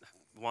always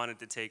wanted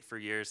to take for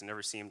years and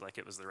never seemed like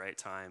it was the right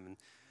time. And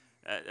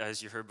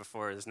as you heard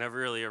before, there's never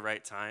really a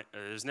right time.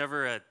 There's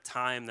never a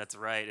time that's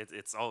right.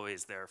 It's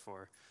always there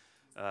for.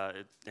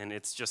 And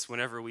it's just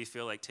whenever we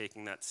feel like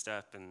taking that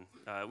step. And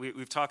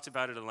we've talked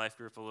about it in life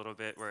group a little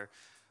bit, where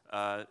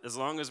as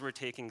long as we're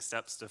taking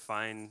steps to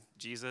find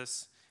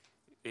Jesus,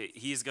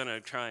 he's going to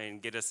try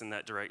and get us in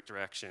that right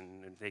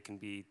direction. And they can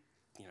be,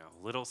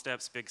 little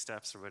steps, big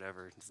steps, or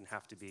whatever. It doesn't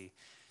have to be.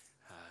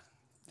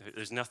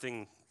 There's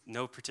nothing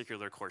no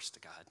particular course to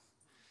God.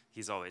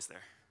 He's always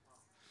there.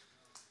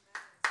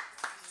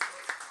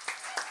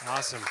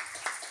 Awesome.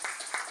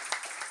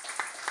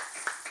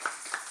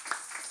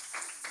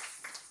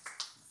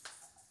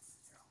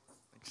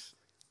 Thanks.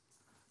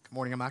 Good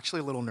morning. I'm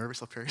actually a little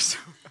nervous up here, so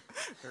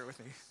bear with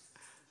me.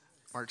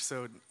 Mark,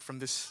 so from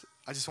this,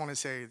 I just want to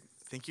say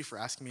thank you for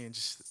asking me, and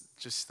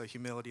just the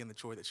humility and the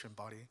joy that you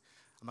embody.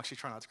 I'm actually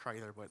trying not to cry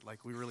either, but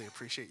like we really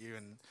appreciate you,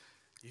 and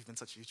you've been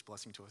such a huge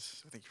blessing to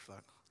us. So thank you for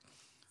that.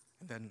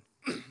 And then,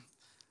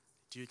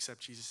 do you accept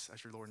Jesus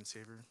as your Lord and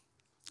Savior?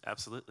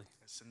 Absolutely.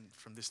 Yes, and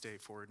from this day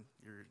forward,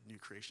 you're a new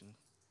creation.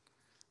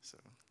 So,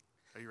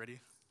 are you ready?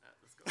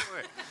 Let's go for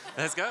it.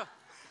 Let's go.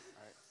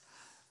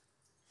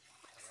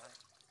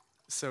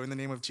 So, in the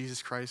name of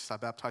Jesus Christ, I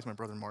baptize my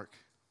brother Mark.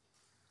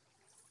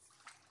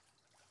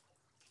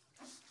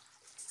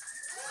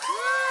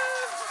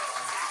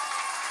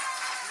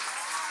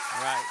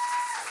 All right.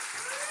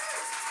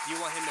 Do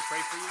you want him to pray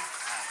for you?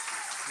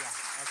 Yeah.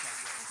 Okay,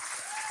 good.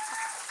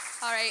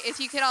 All right, if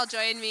you could all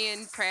join me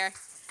in prayer.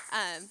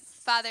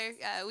 Father,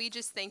 we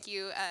just thank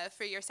you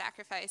for your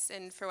sacrifice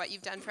and for what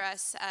you've done for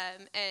us.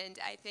 And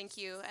I thank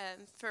you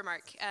for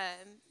Mark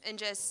and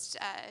just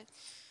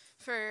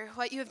for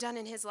what you have done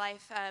in his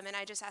life. And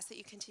I just ask that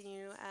you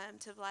continue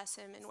to bless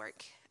him and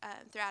work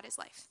throughout his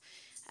life.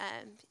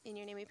 In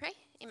your name we pray.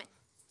 Amen.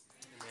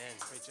 Amen.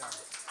 Great job.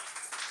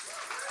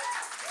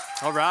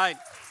 All right.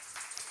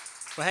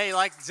 Well, hey,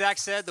 like Zach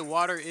said, the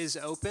water is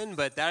open,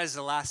 but that is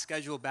the last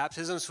scheduled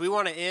baptism. So we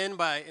want to end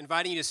by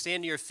inviting you to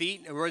stand to your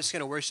feet, and we're just going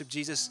to worship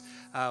Jesus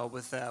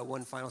with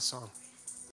one final song.